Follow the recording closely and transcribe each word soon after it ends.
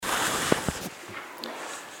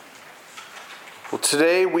Well,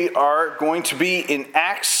 today we are going to be in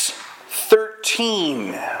Acts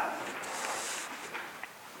 13.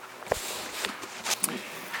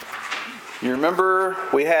 You remember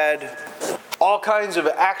we had all kinds of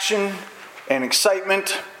action and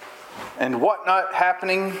excitement and whatnot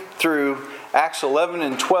happening through Acts 11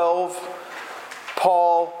 and 12.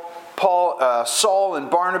 Saul and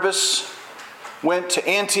Barnabas went to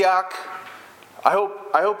Antioch. I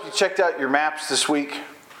hope you checked out your maps this week.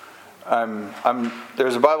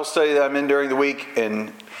 There's a Bible study that I'm in during the week,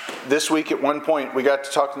 and this week at one point we got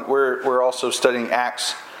to talk. We're also studying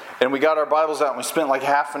Acts, and we got our Bibles out and we spent like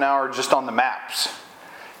half an hour just on the maps.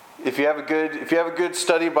 If you have a good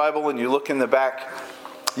study Bible and you look in the back,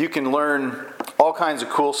 you can learn all kinds of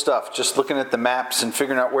cool stuff just looking at the maps and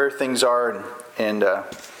figuring out where things are, and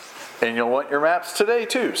you'll want your maps today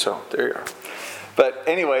too. So there you are. But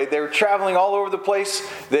anyway, they were traveling all over the place.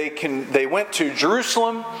 They went to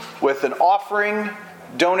Jerusalem with an offering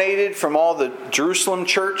donated from all the Jerusalem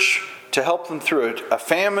church to help them through a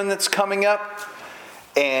famine that's coming up.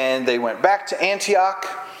 And they went back to Antioch.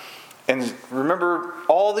 And remember,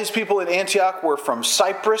 all these people in Antioch were from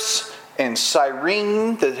Cyprus and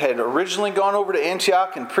Cyrene that had originally gone over to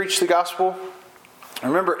Antioch and preached the gospel.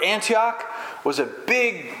 Remember, Antioch was a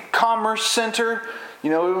big commerce center. You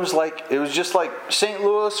know, it was just like St.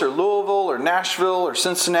 Louis or Louisville or Nashville or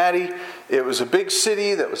Cincinnati. It was a big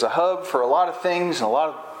city that was a hub for a lot of things, and a lot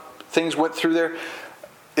of things went through there.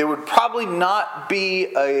 It would probably not be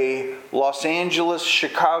a Los Angeles,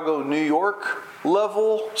 Chicago, New York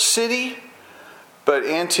level city, but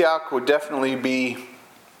Antioch would definitely be,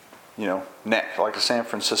 neck like a San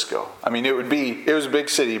Francisco. I mean, it was a big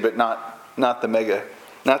city, but not the mega,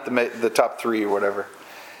 not the top three or whatever.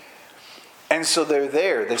 And so they're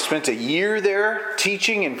there. They spent a year there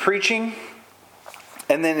teaching and preaching.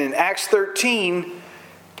 And then in Acts 13,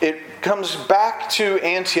 it comes back to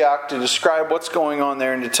Antioch to describe what's going on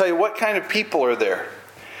there and to tell you what kind of people are there.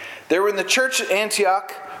 There were in the church at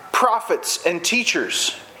Antioch prophets and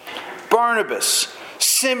teachers. Barnabas,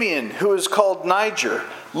 Simeon, who is called Niger,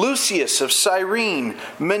 Lucius of Cyrene,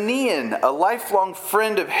 Manaen, a lifelong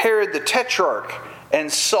friend of Herod the Tetrarch,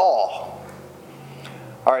 and Saul.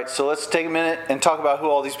 All right, so let's take a minute and talk about who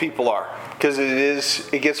all these people are, because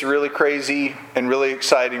it gets really crazy and really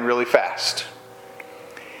exciting really fast.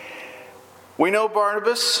 We know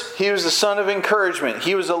Barnabas. He was the son of encouragement.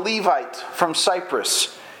 He was a Levite from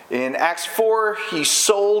Cyprus. In Acts 4, he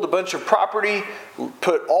sold a bunch of property,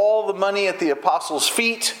 put all the money at the apostles'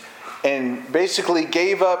 feet, and basically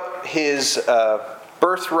gave up his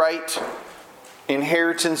birthright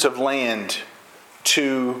inheritance of land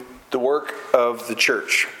to the work of the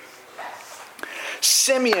church.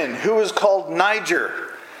 Simeon, who is called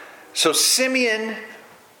Niger. So Simeon,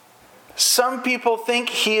 some people think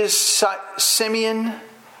he is Simeon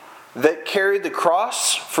that carried the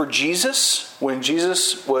cross for Jesus when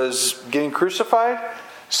Jesus was getting crucified.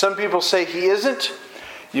 Some people say he isn't.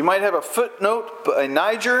 You might have a footnote by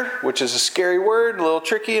Niger, which is a scary word, a little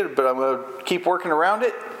tricky, but I'm going to keep working around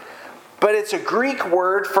it. But it's a Greek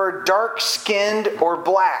word for dark-skinned or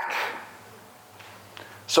black.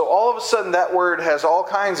 So all of a sudden that word has all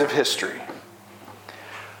kinds of history.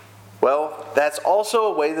 Well, that's also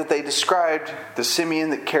a way that they described the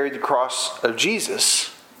Simeon that carried the cross of Jesus,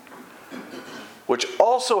 which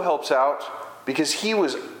also helps out because he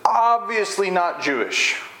was obviously not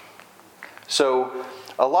Jewish. So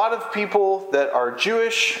a lot of people that are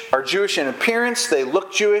Jewish in appearance, they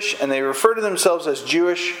look Jewish, and they refer to themselves as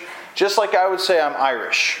Jewish. Just like I would say I'm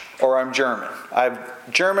Irish or I'm German. I have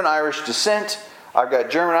German-Irish descent. I've got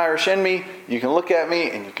German-Irish in me. You can look at me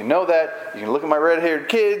and you can know that. You can look at my red-haired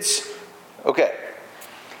kids. Okay.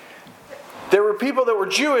 There were people that were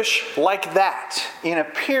Jewish like that in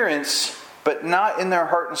appearance, but not in their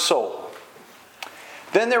heart and soul.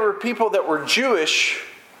 Then there were people that were Jewish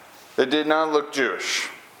that did not look Jewish,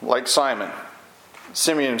 like Simeon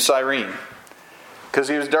of Cyrene. Because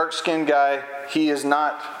he was a dark-skinned guy, he is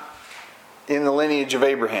not in the lineage of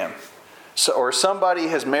Abraham. Or somebody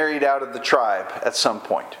has married out of the tribe at some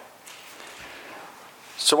point.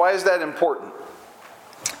 So why is that important?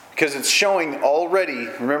 Because it's showing already,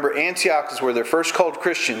 remember Antioch is where they're first called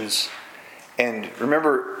Christians. And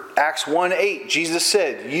remember Acts 1:8, Jesus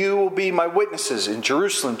said, "You will be my witnesses in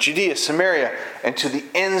Jerusalem, Judea, Samaria, and to the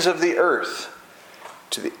ends of the earth."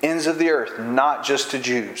 To the ends of the earth, not just to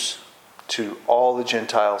Jews. To all the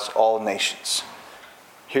Gentiles, all nations.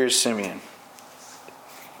 Here's Simeon.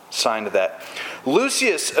 Sign of that.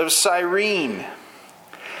 Lucius of Cyrene.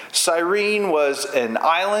 Cyrene was an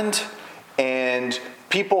island, and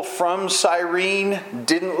people from Cyrene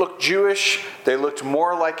didn't look Jewish. They looked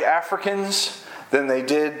more like Africans. than they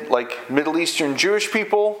did like Middle Eastern Jewish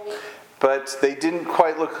people, but they didn't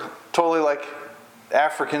quite look totally like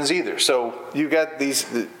Africans either. So you got these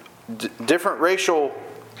different racial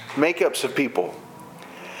makeups of people.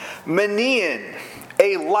 Manaen,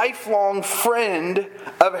 a lifelong friend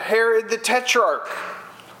of Herod the Tetrarch.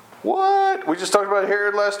 What? We just talked about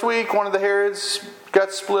Herod last week. One of the Herods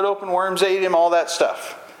got split open, worms ate him, all that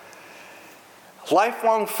stuff.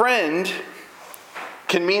 Lifelong friend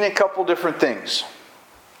can mean a couple different things.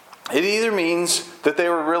 It either means that they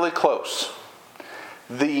were really close.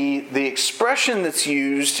 The expression that's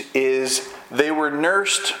used is they were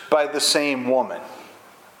nursed by the same woman.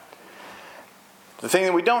 The thing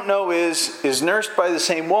that we don't know is nursed by the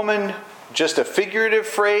same woman just a figurative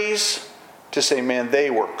phrase to say, man, they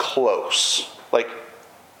were close. Like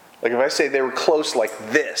if I say they were close like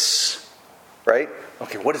this, right?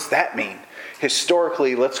 Okay, what does that mean?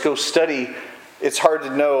 Historically, let's go study. It's hard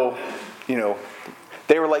to know,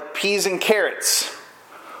 they were like peas and carrots.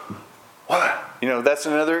 What? That's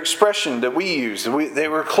another expression that we use. They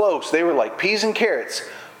were close. They were like peas and carrots.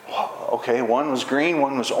 Okay, one was green,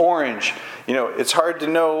 one was orange. It's hard to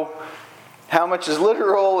know how much is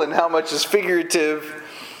literal and how much is figurative.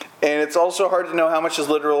 And it's also hard to know how much is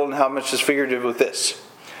literal and how much is figurative with this.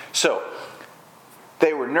 So,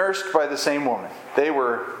 they were nursed by the same woman. They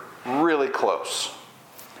were really close.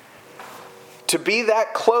 To be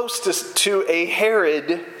that close to a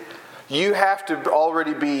Herod, you have to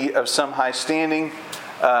already be of some high standing.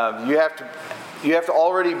 You have to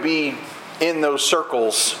already be in those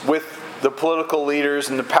circles with the political leaders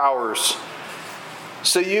and the powers.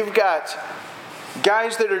 So you've got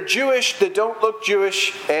guys that are Jewish that don't look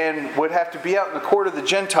Jewish and would have to be out in the court of the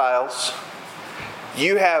Gentiles.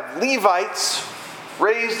 You have Levites,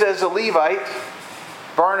 raised as a Levite,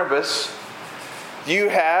 Barnabas. You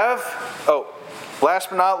have, last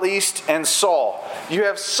but not least, and Saul. You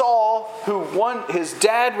have Saul, his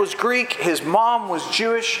dad was Greek, his mom was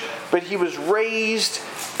Jewish, but he was raised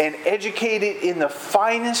and educated in the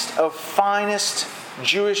finest of finest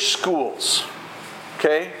Jewish schools.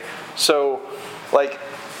 Okay? So,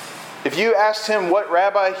 if you asked him what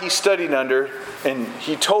rabbi he studied under, and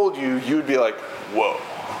he told you, you'd be like, whoa.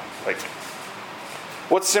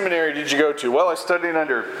 What seminary did you go to? Well, I studied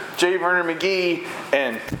under J. Vernon McGee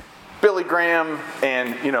and Billy Graham,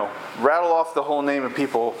 and, rattle off the whole name of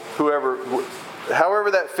people, however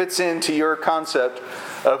that fits into your concept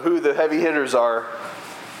of who the heavy hitters are.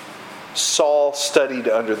 Saul studied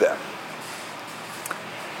under them.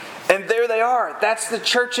 And there they are. That's the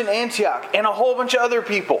church in Antioch and a whole bunch of other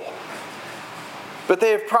people. But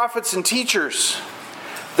they have prophets and teachers.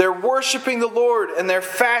 They're worshiping the Lord and they're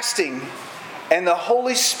fasting. And the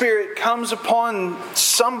Holy Spirit comes upon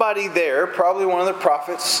somebody there, probably one of the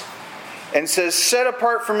prophets, and says, set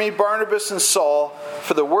apart for me Barnabas and Saul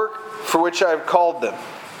for the work for which I have called them.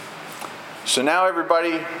 So now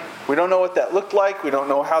everybody, we don't know what that looked like. We don't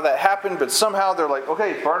know how that happened. But somehow they're like,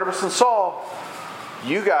 okay, Barnabas and Saul,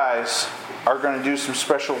 you guys are going to do some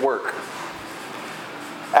special work.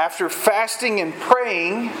 After fasting and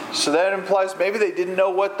praying, so that implies maybe they didn't know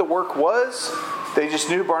what the work was. They just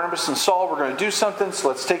knew Barnabas and Saul were going to do something, so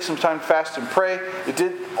let's take some time to fast and pray.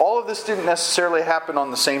 All of this didn't necessarily happen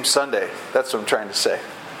on the same Sunday. That's what I'm trying to say.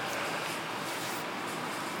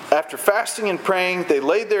 After fasting and praying, they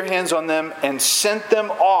laid their hands on them and sent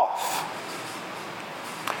them off.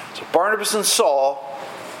 So Barnabas and Saul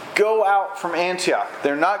go out from Antioch.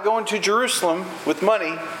 They're not going to Jerusalem with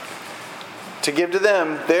money to give to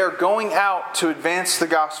them. They are going out to advance the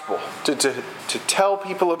gospel, to tell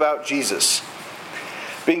people about Jesus.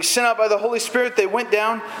 Being sent out by the Holy Spirit, they went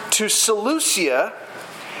down to Seleucia,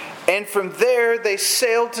 and from there they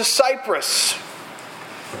sailed to Cyprus.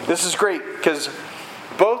 This is great because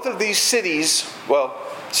both of these cities,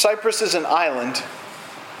 Cyprus is an island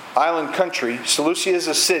country. Seleucia is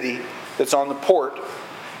a city that's on the port.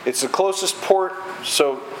 It's the closest port.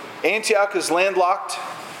 So Antioch is landlocked.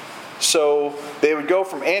 So they would go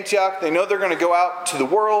from Antioch. They know they're going to go out to the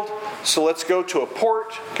world. So let's go to a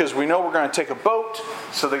port because we know we're going to take a boat.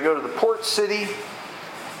 So they go to the port city.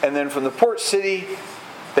 And then from the port city,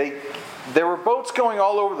 there were boats going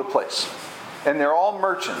all over the place. And they're all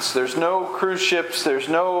merchants. There's no cruise ships. There's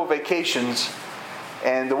no vacations.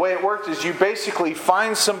 And the way it worked is you basically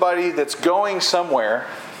find somebody that's going somewhere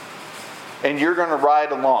and you're going to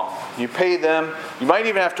ride along. You pay them. You might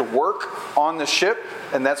even have to work on the ship,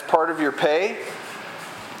 and that's part of your pay.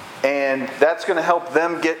 And that's going to help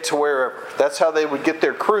them get to wherever. That's how they would get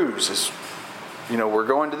their cruise. We're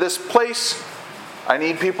going to this place. I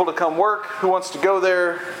need people to come work. Who wants to go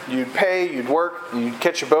there? You'd pay, you'd work, you'd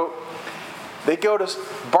catch a boat. They go to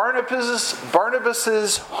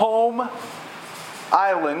Barnabas's home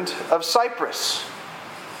island of Cyprus.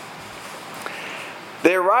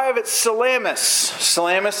 They arrive at Salamis.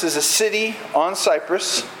 Salamis is a city on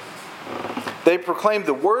Cyprus. They proclaimed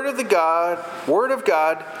the word of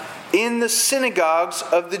God in the synagogues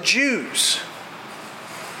of the Jews.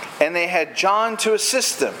 And they had John to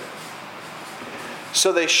assist them.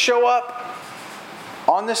 So they show up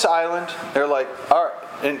on this island. They're like, all right,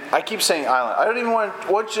 and I keep saying island. I don't even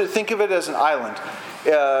want you to think of it as an island.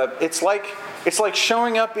 It's like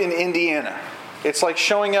showing up in Indiana. It's like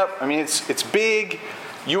showing up, it's big.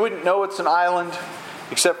 You wouldn't know it's an island,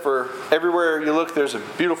 except for everywhere you look, there's a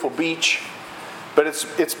beautiful beach. But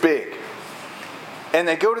it's big. And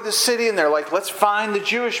they go to the city and they're like, let's find the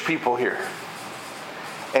Jewish people here.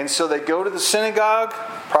 And so they go to the synagogue,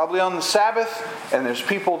 probably on the Sabbath, and there's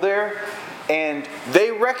people there. And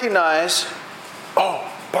they recognize, oh,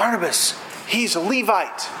 Barnabas, he's a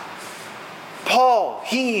Levite. Paul,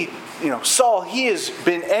 Saul, he has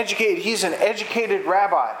been educated. He's an educated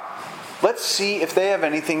rabbi. Let's see if they have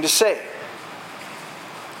anything to say.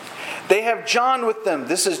 They have John with them.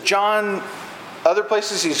 This is John. Other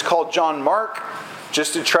places he's called John Mark,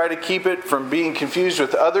 just to try to keep it from being confused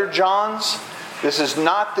with other Johns. This is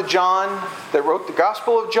not the John that wrote the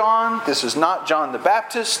Gospel of John. This is not John the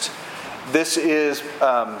Baptist. This is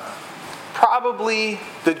probably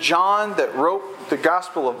the John that wrote the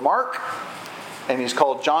Gospel of Mark. And he's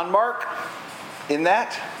called John Mark in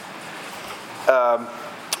that.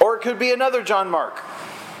 Or it could be another John Mark.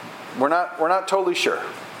 We're not totally sure.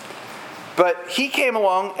 But he came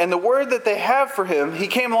along, and the word that they have for him, he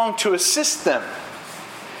came along to assist them.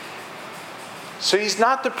 So he's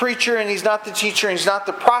not the preacher, and he's not the teacher, and he's not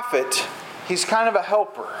the prophet. He's kind of a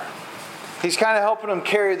helper. He's kind of helping them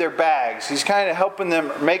carry their bags. He's kind of helping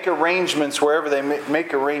them make arrangements wherever they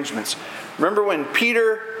make arrangements. Remember when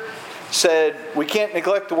Peter said, we can't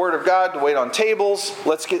neglect the word of God to wait on tables.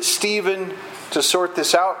 Let's get Stephen to sort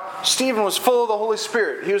this out. Stephen was full of the Holy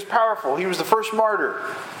Spirit. He was powerful. He was the first martyr.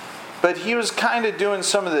 But he was kind of doing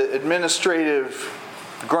some of the administrative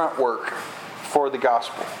grunt work for the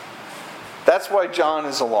gospel. That's why John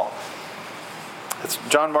is along.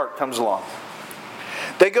 John Mark comes along.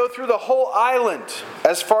 They go through the whole island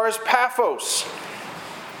as far as Paphos.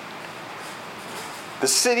 The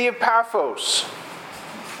city of Paphos.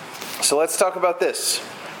 So let's talk about this.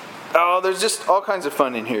 Oh, there's just all kinds of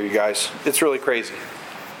fun in here, you guys. It's really crazy.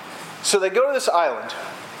 So they go to this island.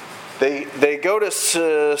 They go to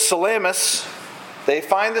Salamis. They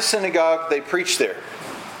find the synagogue. They preach there.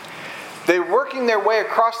 They're working their way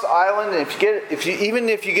across the island. And even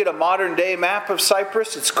if you get a modern day map of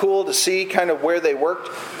Cyprus, it's cool to see kind of where they worked.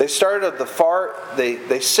 They started at the far.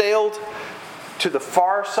 They sailed to the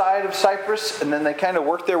far side of Cyprus, and then they kind of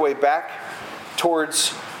worked their way back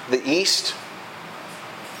towards the east.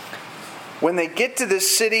 When they get to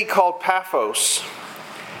this city called Paphos,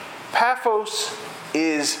 Paphos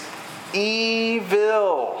is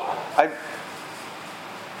evil.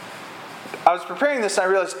 I was preparing this and I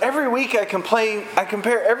realized every week I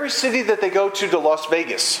compare every city that they go to Las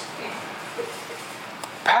Vegas.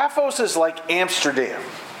 Paphos is like Amsterdam.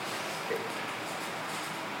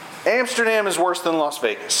 Amsterdam is worse than Las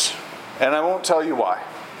Vegas. And I won't tell you why.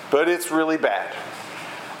 But it's really bad.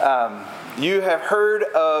 You have heard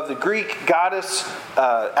of the Greek goddess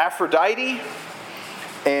Aphrodite.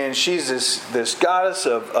 And she's this goddess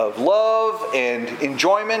of love and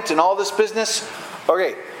enjoyment and all this business.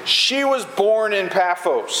 Okay, she was born in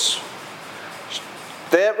Paphos.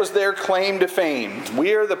 That was their claim to fame.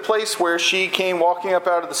 We are the place where she came walking up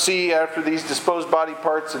out of the sea after these disposed body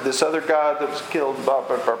parts of this other god that was killed. Blah,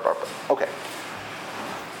 blah, blah, blah, blah. Okay.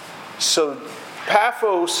 So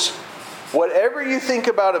Paphos, whatever you think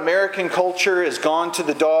about American culture, has gone to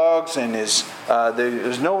the dogs, and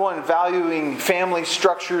there's no one valuing family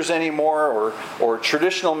structures anymore or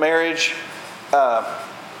traditional marriage.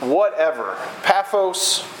 Whatever.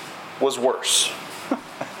 Paphos was worse.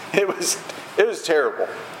 It was terrible.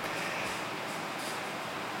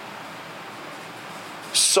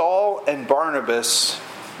 Saul and Barnabas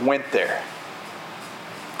went there.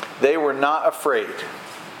 They were not afraid.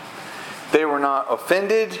 They were not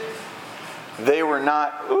offended. They were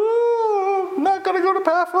not, I'm not going to go to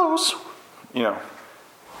Paphos.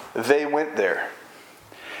 They went there.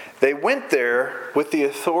 They went there with the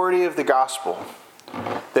authority of the gospel.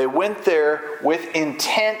 They went there with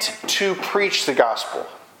intent to preach the gospel.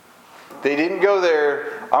 They didn't go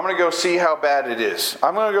there, I'm going to go see how bad it is.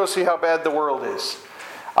 I'm going to go see how bad the world is.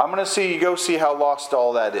 I'm going to go see how lost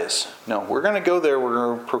all that is. No, we're going to go there. We're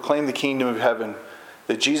going to proclaim the kingdom of heaven,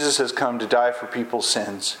 that Jesus has come to die for people's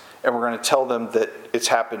sins, and we're going to tell them that it's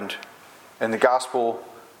happened, and the gospel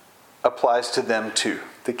applies to them too.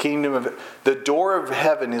 The door of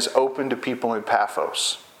heaven is open to people in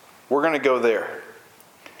Paphos. We're going to go there.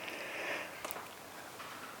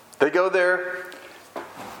 They go there,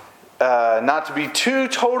 not to be too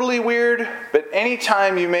totally weird, but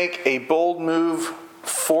anytime you make a bold move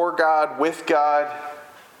for God, with God,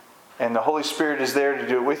 and the Holy Spirit is there to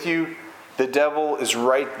do it with you, the devil is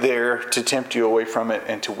right there to tempt you away from it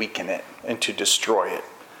and to weaken it and to destroy it.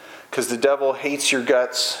 Because the devil hates your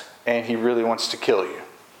guts and he really wants to kill you.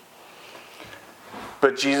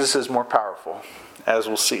 But Jesus is more powerful, as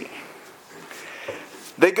we'll see.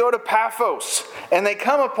 They go to Paphos and they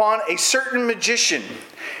come upon a certain magician.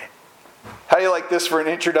 How do you like this for an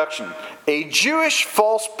introduction? A Jewish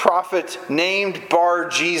false prophet named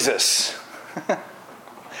Bar-Jesus.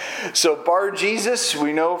 So Bar-Jesus,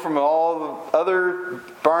 we know from all the other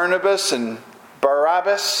Barnabas and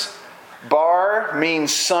Barabbas. Bar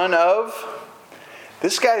means son of.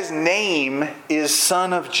 This guy's name is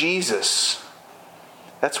son of Jesus.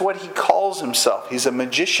 That's what he calls himself. He's a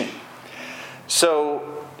magician.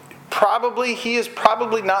 So he is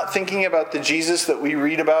probably not thinking about the Jesus that we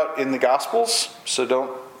read about in the Gospels. So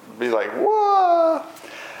don't be like, whoa.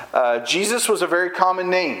 Jesus was a very common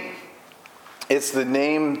name. It's the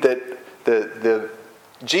name that the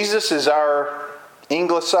Jesus is our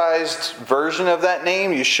anglicized version of that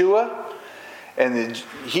name, Yeshua. And the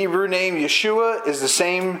Hebrew name Yeshua is the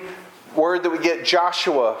same word that we get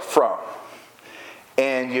Joshua from.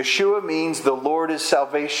 And Yeshua means the Lord is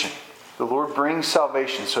salvation. The Lord brings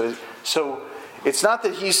salvation. So it's not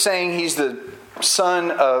that he's saying he's the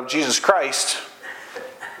son of Jesus Christ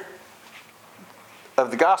of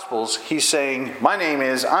the Gospels. He's saying, I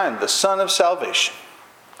am the son of salvation.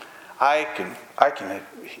 I can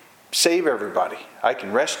save everybody. I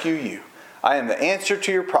can rescue you. I am the answer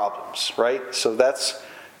to your problems, right? So that's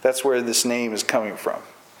where this name is coming from.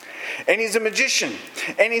 And he's a magician,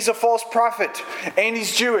 and he's a false prophet, and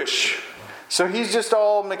he's Jewish. So he's just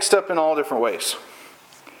all mixed up in all different ways.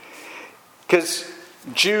 Because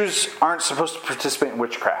Jews aren't supposed to participate in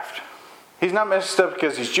witchcraft. He's not messed up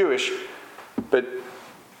because he's Jewish, but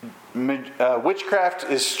witchcraft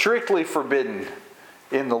is strictly forbidden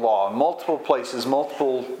in the law. In multiple places,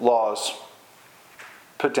 multiple laws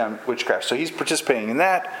put down witchcraft. So he's participating in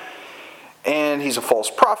that. And he's a false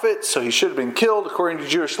prophet, so he should have been killed according to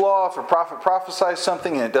Jewish law. If a prophet prophesies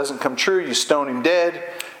something and it doesn't come true, you stone him dead,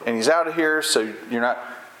 and he's out of here, so you're not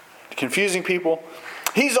confusing people.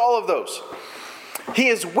 He's all of those. He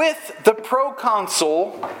is with the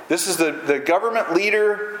proconsul. This is the government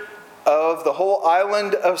leader of the whole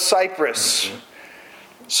island of Cyprus.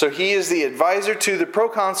 So he is the advisor to the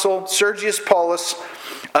proconsul, Sergius Paulus,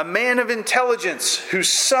 a man of intelligence who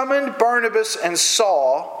summoned Barnabas and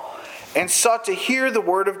Saul and sought to hear the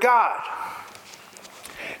word of God.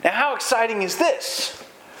 Now, how exciting is this?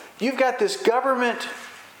 You've got this government,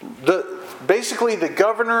 basically the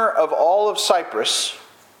governor of all of Cyprus,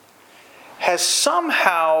 has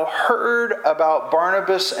somehow heard about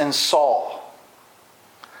Barnabas and Saul.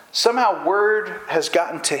 Somehow word has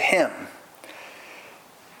gotten to him.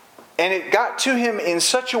 And it got to him in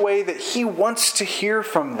such a way that he wants to hear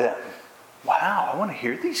from them. Wow, I want to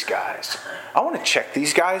hear these guys. I want to check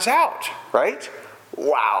these guys out, right?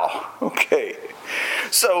 Wow, okay.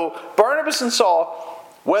 So Barnabas and Saul,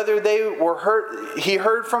 whether they were heard, he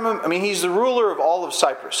heard from him. I mean, he's the ruler of all of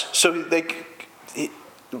Cyprus. So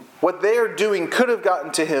what they are doing could have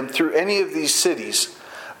gotten to him through any of these cities.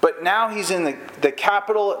 But now he's in the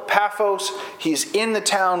capital, Paphos. He's in the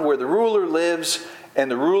town where the ruler lives. And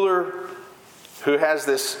the ruler, who has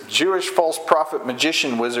this Jewish false prophet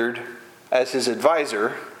magician wizard as his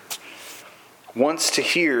advisor, wants to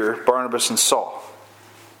hear Barnabas and Saul.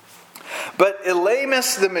 But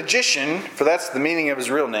Elymas the magician, for that's the meaning of his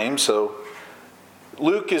real name, so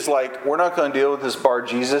Luke is like, we're not going to deal with this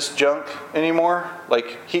Bar-Jesus junk anymore.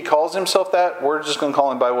 Like, he calls himself that. We're just going to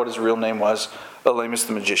call him by what his real name was, Elymas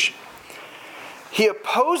the magician. He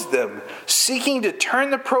opposed them, seeking to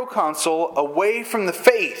turn the proconsul away from the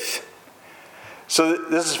faith. So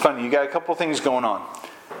this is funny. You got a couple things going on.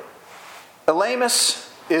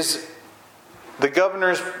 Elymas is the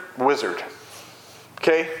governor's wizard.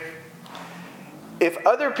 Okay? If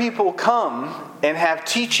other people come and have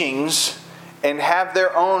teachings and have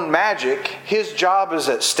their own magic, his job is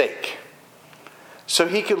at stake. So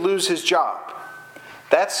he could lose his job.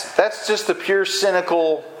 That's just the pure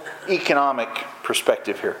cynical economic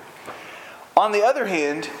perspective here. On the other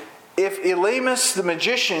hand, if Elymas the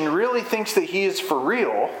magician really thinks that he is for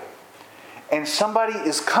real, and somebody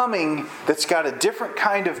is coming that's got a different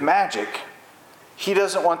kind of magic, he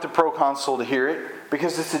doesn't want the proconsul to hear it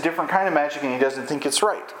because it's a different kind of magic and he doesn't think it's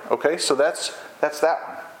right. Okay, so that's that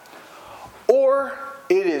one. Or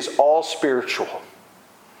it is all spiritual.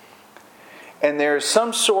 And there's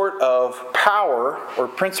some sort of power or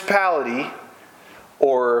principality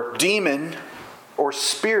or demon or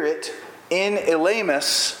spirit in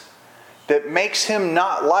Elymas that makes him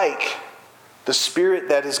not like the spirit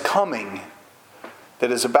that is coming,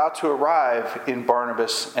 that is about to arrive in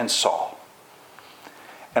Barnabas and Saul.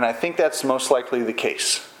 And I think that's most likely the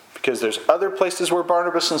case, because there's other places where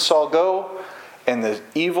Barnabas and Saul go, and the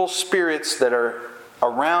evil spirits that are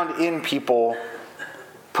around in people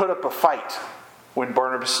put up a fight when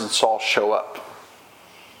Barnabas and Saul show up.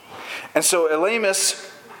 And so Elymas,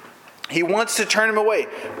 he wants to turn him away.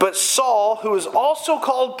 But Saul, who is also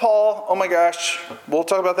called Paul, oh my gosh, we'll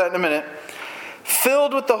talk about that in a minute,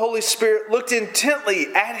 filled with the Holy Spirit, looked intently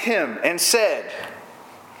at him and said,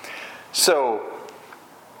 so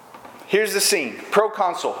here's the scene.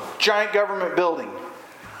 Proconsul, giant government building,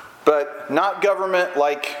 but not government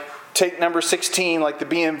like, take number 16, like the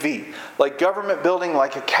BMV. Like government building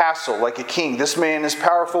like a castle, like a king. This man is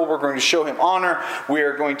powerful. We're going to show him honor. We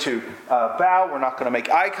are going to bow. We're not going to make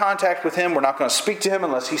eye contact with him. We're not going to speak to him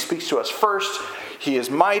unless he speaks to us first. He is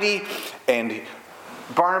mighty. And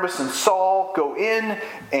Barnabas and Saul go in,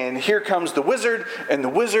 and here comes the wizard. And the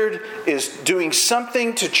wizard is doing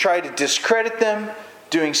something to try to discredit them,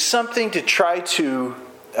 doing something to try to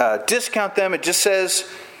discount them. It just says,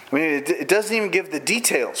 I mean, it doesn't even give the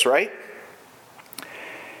details, right?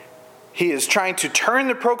 He is trying to turn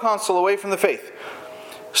the proconsul away from the faith.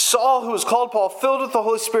 Saul, who was called Paul, filled with the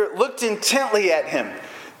Holy Spirit, looked intently at him.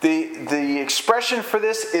 The expression for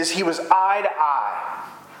this is he was eye to eye.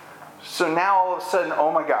 So now all of a sudden,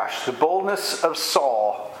 oh my gosh, the boldness of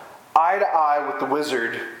Saul, eye to eye with the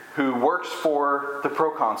wizard who works for the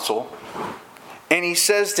proconsul. And he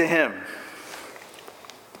says to him,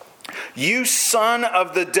 "You son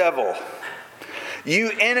of the devil,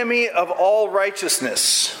 you enemy of all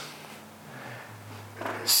righteousness."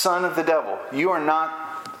 Son of the devil. You are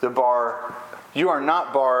not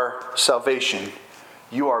bar salvation.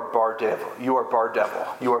 You are bar devil. You are bar devil.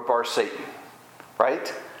 You are bar Satan.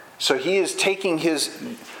 Right? So he is taking his...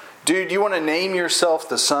 Dude, you want to name yourself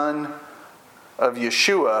the son of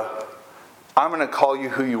Yeshua? I'm going to call you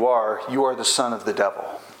who you are. You are the son of the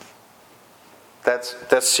devil. That's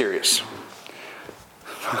serious.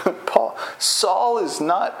 Saul is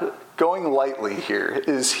not going lightly here.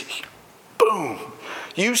 Boom.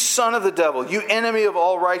 You son of the devil, you enemy of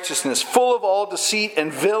all righteousness, full of all deceit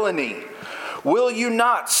and villainy. Will you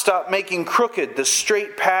not stop making crooked the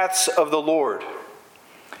straight paths of the Lord?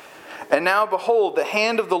 And now behold, the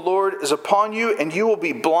hand of the Lord is upon you, and you will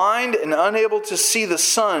be blind and unable to see the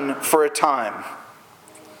sun for a time.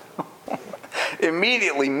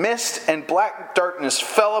 Immediately, mist and black darkness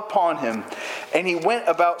fell upon him, and he went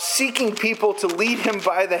about seeking people to lead him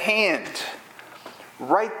by the hand.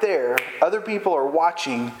 Right there, other people are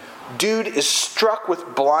watching. Dude is struck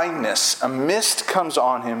with blindness. A mist comes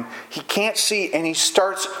on him. He can't see, and he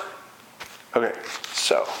starts... Okay,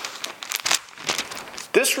 so...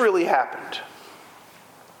 this really happened.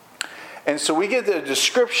 And so we get the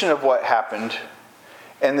description of what happened.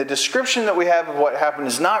 And the description that we have of what happened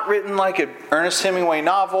is not written like an Ernest Hemingway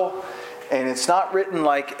novel. And it's not written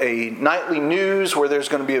like a nightly news where there's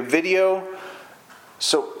going to be a video.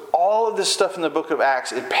 So all of this stuff in the book of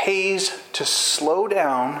Acts, it pays to slow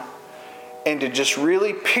down and to just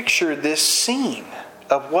really picture this scene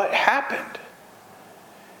of what happened.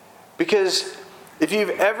 Because have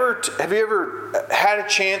you ever had a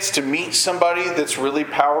chance to meet somebody that's really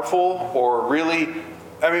powerful or really,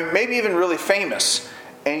 maybe even really famous,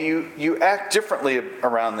 and you act differently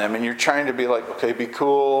around them, and you're trying to be like, okay, be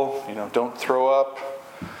cool, don't throw up.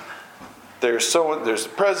 There's the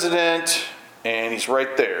president, and he's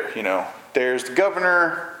right there, There's the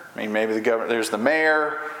governor, maybe the governor, there's the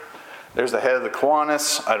mayor, there's the head of the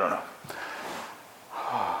Kiwanis, I don't know.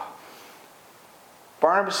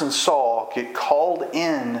 Barnabas and Saul get called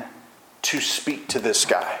in to speak to this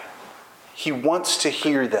guy. He wants to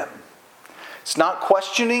hear them. It's not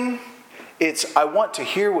questioning. It's, I want to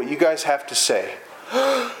hear what you guys have to say.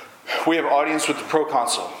 We have audience with the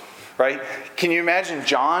proconsul, right? Can you imagine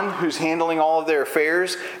John, who's handling all of their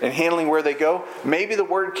affairs and handling where they go? Maybe the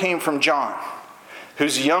word came from John,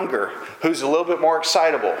 who's younger, who's a little bit more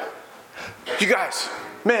excitable. You guys,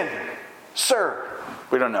 men, sir,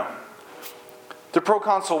 we don't know. The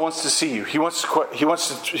proconsul wants to see you. He wants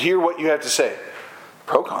to hear what you have to say.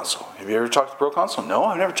 Proconsul? Have you ever talked to the proconsul? No,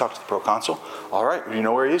 I've never talked to the proconsul. All right, you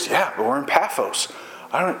know where he is? Yeah, but we're in Paphos.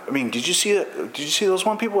 Did you see that? Did you see those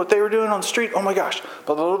one people, what they were doing on the street? Oh my gosh.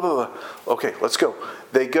 Blah, blah, blah, blah. Okay, let's go.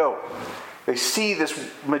 They go. They see this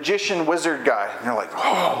magician wizard guy. And they're like,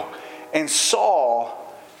 oh. And Saul,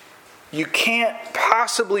 you can't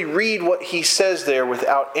possibly read what he says there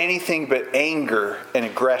without anything but anger and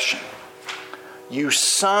aggression. You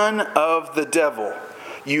son of the devil,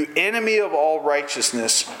 you enemy of all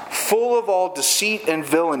righteousness, full of all deceit and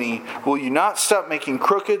villainy, will you not stop making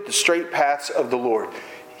crooked the straight paths of the Lord?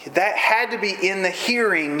 That had to be in the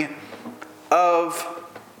hearing of,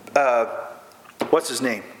 what's his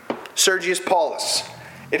name? Sergius Paulus.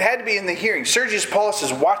 It had to be in the hearing. Sergius Paulus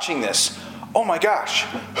is watching this. Oh my gosh,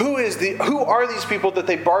 who are these people that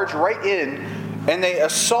they barge right in and they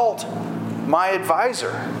assault my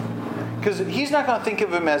advisor? Because he's not going to think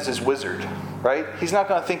of him as his wizard, right? He's not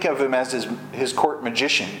going to think of him as his court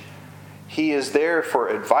magician. He is there for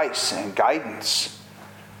advice and guidance.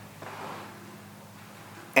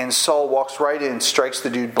 And Saul walks right in, strikes the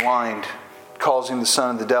dude blind, calls him the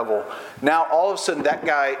son of the devil. Now all of a sudden that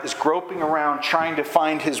guy is groping around trying to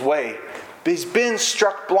find his way. But he's been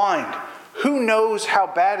struck blind. Who knows how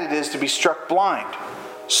bad it is to be struck blind?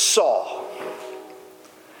 Saul.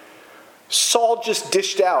 Saul just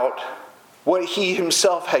dished out what he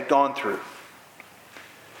himself had gone through.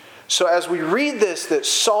 So as we read this, that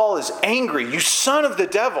Saul is angry. You son of the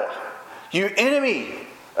devil. You enemy.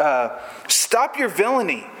 Stop your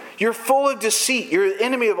villainy. You're full of deceit. You're the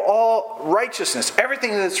enemy of all righteousness.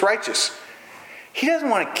 Everything that's righteous. He doesn't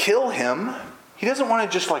want to kill him. He doesn't want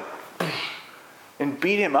to just and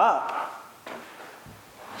beat him up.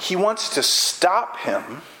 He wants to stop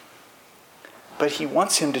him. But he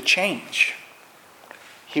wants him to change.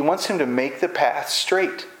 He wants him to make the path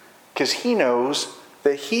straight. Because he knows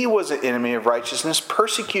that he was an enemy of righteousness,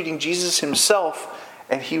 persecuting Jesus himself,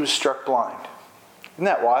 and he was struck blind. Isn't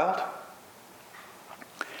that wild?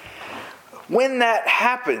 When that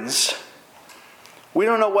happens, we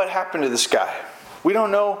don't know what happened to this guy. We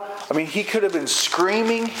don't know. He could have been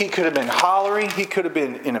screaming. He could have been hollering. He could have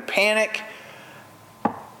been in a panic.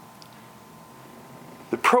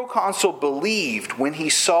 The proconsul believed when he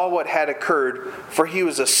saw what had occurred, for he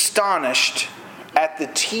was astonished at the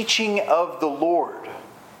teaching of the Lord.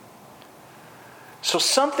 So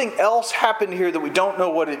something else happened here that we don't know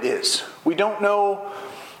what it is. We don't know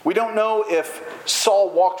if Saul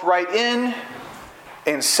walked right in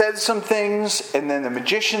and said some things, and then the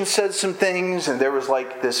magician said some things, and there was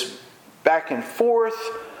this back and forth.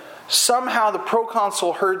 Somehow the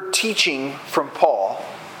proconsul heard teaching from Paul.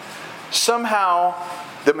 Somehow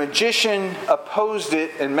the magician opposed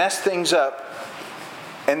it and messed things up.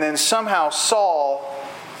 And then somehow Saul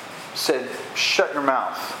said, "Shut your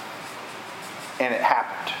mouth." And it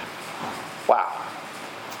happened. Wow.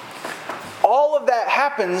 All of that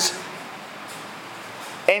happens,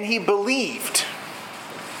 and he believed.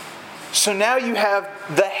 So now you have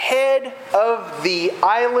the head of the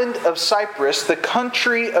island of Cyprus, the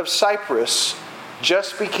country of Cyprus,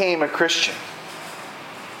 just became a Christian.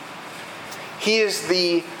 He is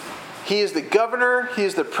the governor, he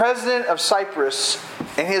is the president of Cyprus,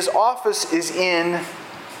 and his office is in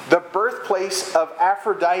the birthplace of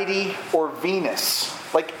Aphrodite or Venus.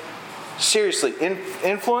 Seriously,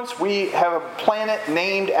 influence. We have a planet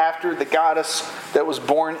named after the goddess that was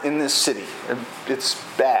born in this city. It's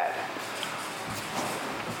bad.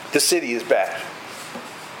 The city is bad.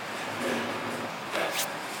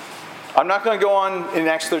 I'm not going to go on in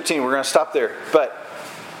Acts 13. We're going to stop there. But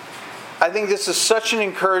I think this is such an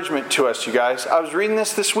encouragement to us, you guys. I was reading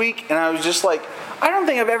this week, and I was just like, I don't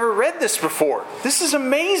think I've ever read this before. This is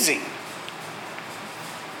amazing.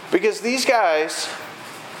 Because these guys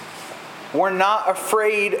were not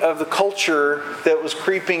afraid of the culture that was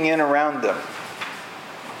creeping in around them.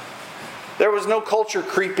 There was no culture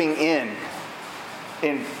creeping in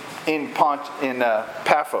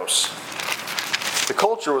Paphos. The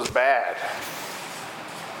culture was bad.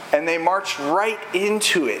 And they marched right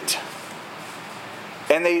into it.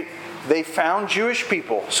 And they found Jewish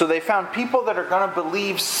people. So they found people that are going to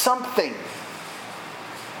believe something.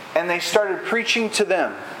 And they started preaching to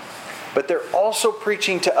them. But they're also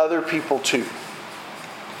preaching to other people too.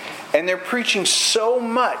 And they're preaching so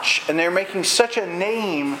much, and they're making such a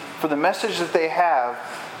name for the message that they have,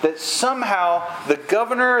 that somehow the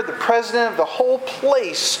governor, the president of the whole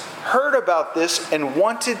place heard about this and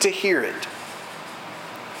wanted to hear it.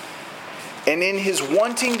 And in his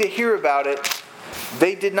wanting to hear about it,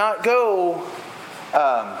 they did not go,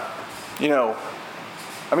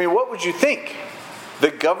 what would you think?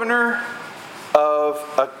 The governor of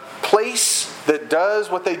a place that does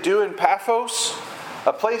what they do in Paphos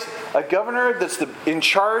a governor that's in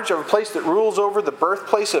charge of a place that rules over the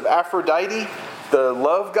birthplace of Aphrodite, the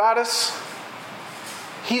love goddess.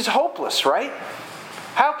 He's hopeless, right?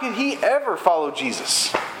 How could he ever follow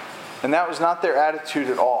Jesus? And that was not their attitude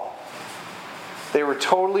at all. They were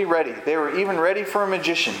totally ready. They were even ready for a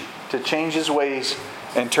magician to change his ways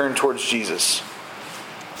and turn towards Jesus.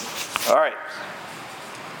 All right.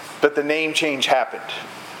 But the name change happened.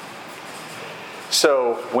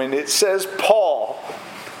 So when it says Paul,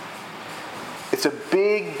 it's a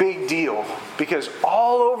big, big deal. Because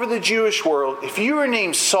all over the Jewish world, if you were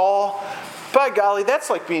named Saul, by golly, that's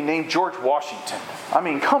like being named George Washington. I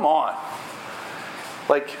mean, come on.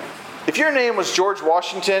 Like, if your name was George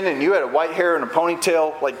Washington and you had a white hair and a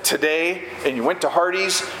ponytail like today, and you went to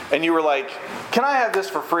Hardee's and you were like, can I have this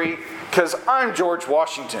for free? Because I'm George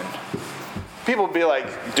Washington. People would be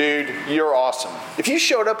like, dude, you're awesome. If you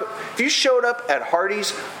showed up at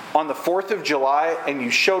Hardee's on the 4th of July and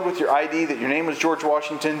you showed with your ID that your name was George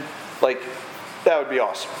Washington, like, that would be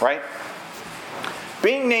awesome, right?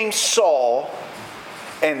 Being named Saul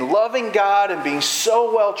and loving God and being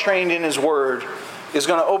so well trained in His Word is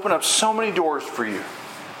going to open up so many doors for you.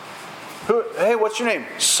 Hey, what's your name?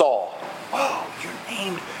 Saul. Oh, you're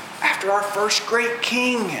named after our first great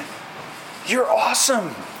king. You're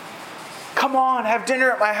awesome. Come on, have dinner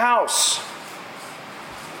at my house.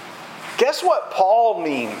 Guess what Paul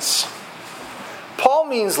means? Paul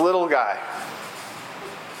means little guy.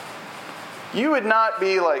 You would not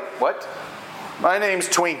be like, what? My name's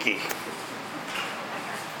Twinkie.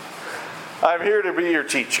 I'm here to be your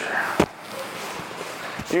teacher.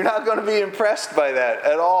 You're not going to be impressed by that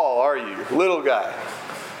at all, are you? Little guy.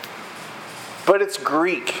 But it's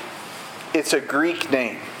Greek. It's a Greek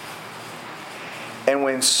name. And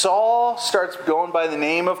when Saul starts going by the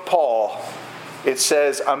name of Paul, it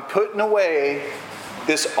says, I'm putting away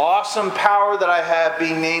this awesome power that I have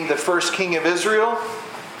being named the first king of Israel,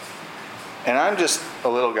 and I'm just a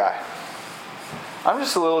little guy. I'm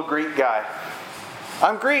just a little Greek guy.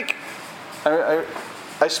 I'm Greek.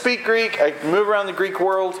 I speak Greek. I move around the Greek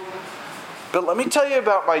world. But let me tell you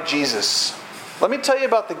about my Jesus. Let me tell you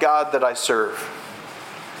about the God that I serve.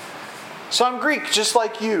 So I'm Greek just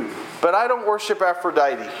like you, but I don't worship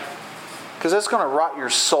Aphrodite because that's going to rot your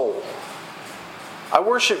soul. I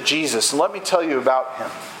worship Jesus, and let me tell you about Him.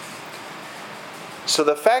 So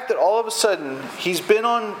the fact that all of a sudden he's been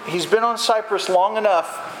on Cyprus long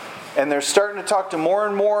enough, and they're starting to talk to more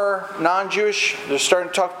and more non-Jewish, they're starting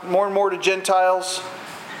to talk more and more to Gentiles,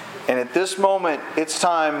 and at this moment it's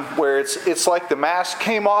time where it's like the mask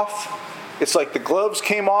came off, it's like the gloves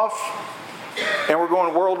came off, and we're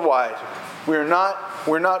going worldwide. We're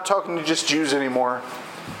not talking to just Jews anymore.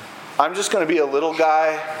 I'm just going to be a little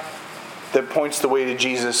guy that points the way to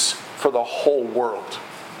Jesus for the whole world.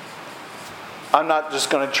 I'm not just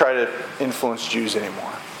going to try to influence Jews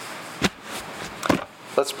anymore.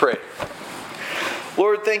 Let's pray.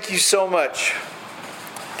 Lord, thank you so much.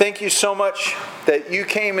 Thank you so much that you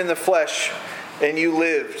came in the flesh and you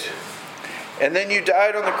lived. And then you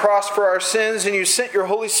died on the cross for our sins and you sent your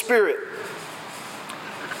Holy Spirit,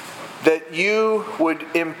 that you would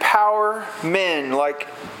empower men like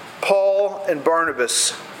Paul and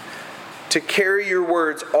Barnabas to carry your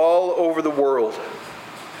words all over the world.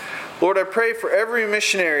 Lord, I pray for every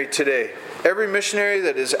missionary today, every missionary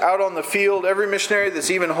that is out on the field, every missionary that's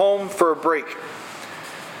even home for a break,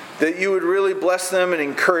 that you would really bless them and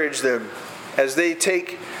encourage them as they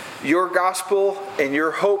take your gospel and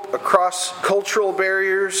your hope across cultural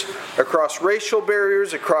barriers, across racial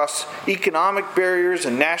barriers, across economic barriers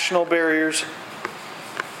and national barriers.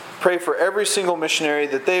 Pray for every single missionary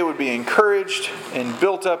that they would be encouraged and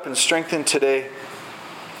built up and strengthened today.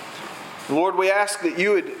 Lord, we ask that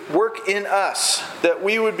you would work in us, that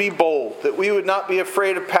we would be bold, that we would not be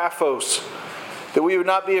afraid of Paphos, that we would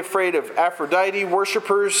not be afraid of Aphrodite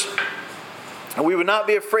worshipers, and we would not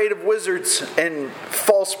be afraid of wizards and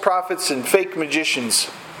false prophets and fake magicians,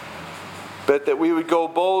 but that we would go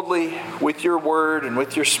boldly with your word and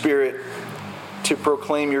with your spirit to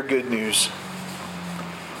proclaim your good news.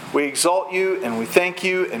 We exalt you and we thank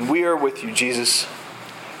you and we are with you, Jesus.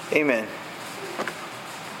 Amen.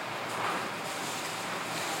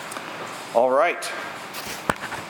 All right.